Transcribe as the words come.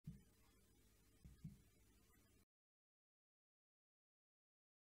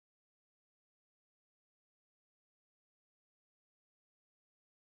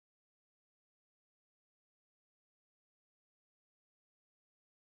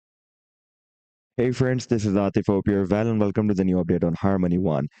Hey friends, this is Atif. Hope you're well and welcome to the new update on Harmony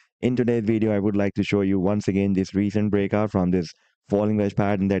One. In today's video, I would like to show you once again this recent breakout from this falling wedge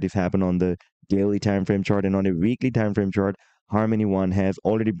pattern that is happened on the daily time frame chart, and on a weekly time frame chart. Harmony One has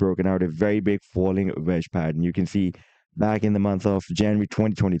already broken out a very big falling wedge pattern. You can see back in the month of January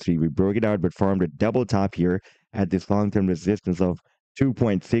 2023, we broke it out but formed a double top here at this long-term resistance of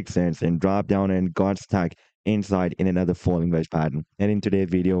 2.6 cents and dropped down and got stuck inside in another falling wedge pattern. And in today's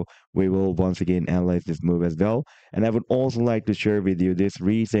video, we will once again analyze this move as well. And I would also like to share with you this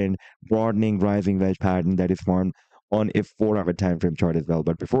recent broadening rising wedge pattern that is formed on a 4-hour time frame chart as well.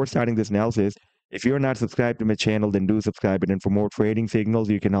 But before starting this analysis, if you're not subscribed to my channel, then do subscribe. And for more trading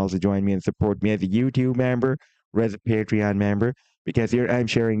signals, you can also join me and support me as a YouTube member or as a Patreon member, because here I'm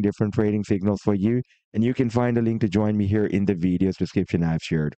sharing different trading signals for you, and you can find a link to join me here in the video's description I've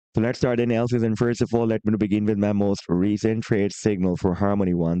shared. So let's start the analysis, and first of all, let me begin with my most recent trade signal for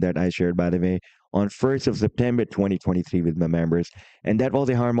Harmony One that I shared, by the way, on 1st of September 2023 with my members, and that was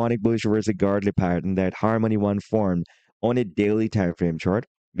a harmonic bullish reversal Gartley pattern that Harmony One formed on a daily time frame chart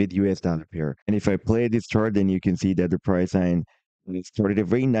with US dollar pair. And if I play this chart, then you can see that the price line started a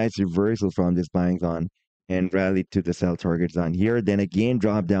very nice reversal from this buying zone and rallied to the sell target zone here, then again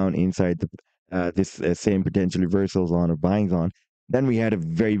dropped down inside the this same potential reversal zone or buying zone. Then we had a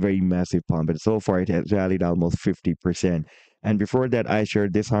very massive pump, and so far it has rallied almost 50%. And before that, I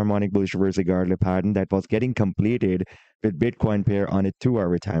shared this harmonic bullish reversal Gartley pattern that was getting completed with Bitcoin pair on a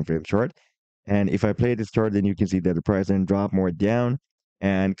 2-hour time frame chart. And if I play this chart, then you can see that the price then dropped more down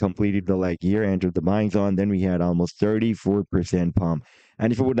and completed the leg here, entered the buying zone. Then we had almost 34% pump.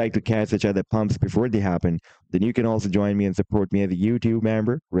 And if you would like to catch such other pumps before they happen, then you can also join me and support me as a YouTube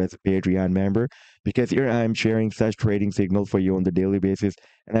member or as a Patreon member, because here I'm sharing such trading signals for you on the daily basis.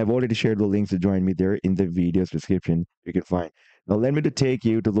 And I've already shared the links to join me there in the video's description you can find. Now, let me to take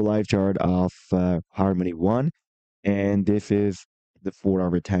you to the live chart of Harmony One. And this is the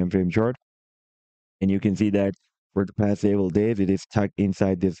 4-hour time frame chart. And you can see that for the past several days, it is stuck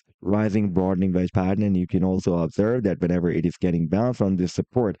inside this rising broadening wedge pattern. And you can also observe that whenever it is getting bounced from this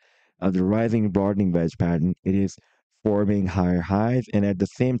support of the rising broadening wedge pattern, it is forming higher highs. And at the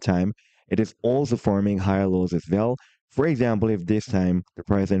same time, it is also forming higher lows as well. For example, if this time the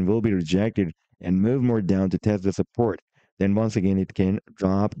price then will be rejected and move more down to test the support, then once again, it can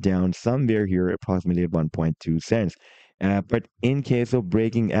drop down somewhere here, approximately at 1.2 cents. But in case of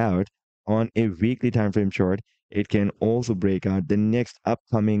breaking out on a weekly time frame chart, it can also break out the next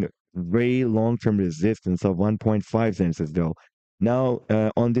upcoming very long-term resistance of 1.5 cents as well. Now,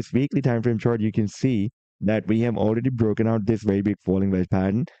 on this weekly time frame chart, you can see that we have already broken out this very big falling wedge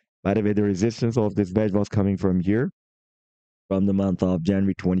pattern. By the way, the resistance of this wedge was coming from here, from the month of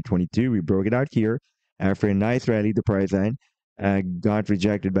January 2022. We broke it out here. After a nice rally, the price line got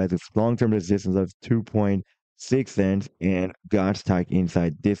rejected by this long-term resistance of 2.6 cents and got stuck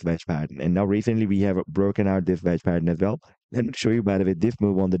inside this wedge pattern. And now recently we have broken out this wedge pattern as well. Let me show you, by the way, this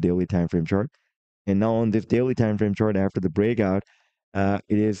move on the daily time frame chart. And now on this daily time frame chart, after the breakout, it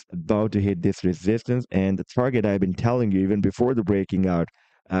is about to hit this resistance, and the target I've been telling you even before the breaking out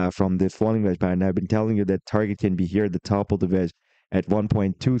from this falling wedge pattern, I've been telling you that target can be here at the top of the wedge at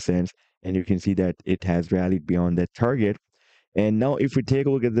 1.2 cents, and you can see that it has rallied beyond that target. And now if we take a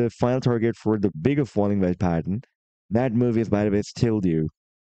look at the final target for the bigger falling wedge pattern, that move is, by the way, still due.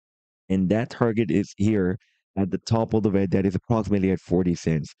 And that target is here at the top of the wedge, that is approximately at 40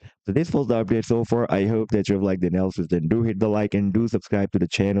 cents. So this was the update so far. I hope that you've liked the analysis. Then do hit the like and do subscribe to the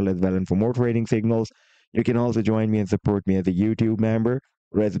channel as well. And for more trading signals, you can also join me and support me as a YouTube member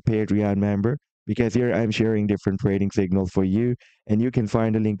or as a Patreon member, because here I'm sharing different trading signals for you. And you can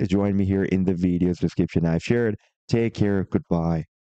find a link to join me here in the video's description I've shared. Take care. Goodbye.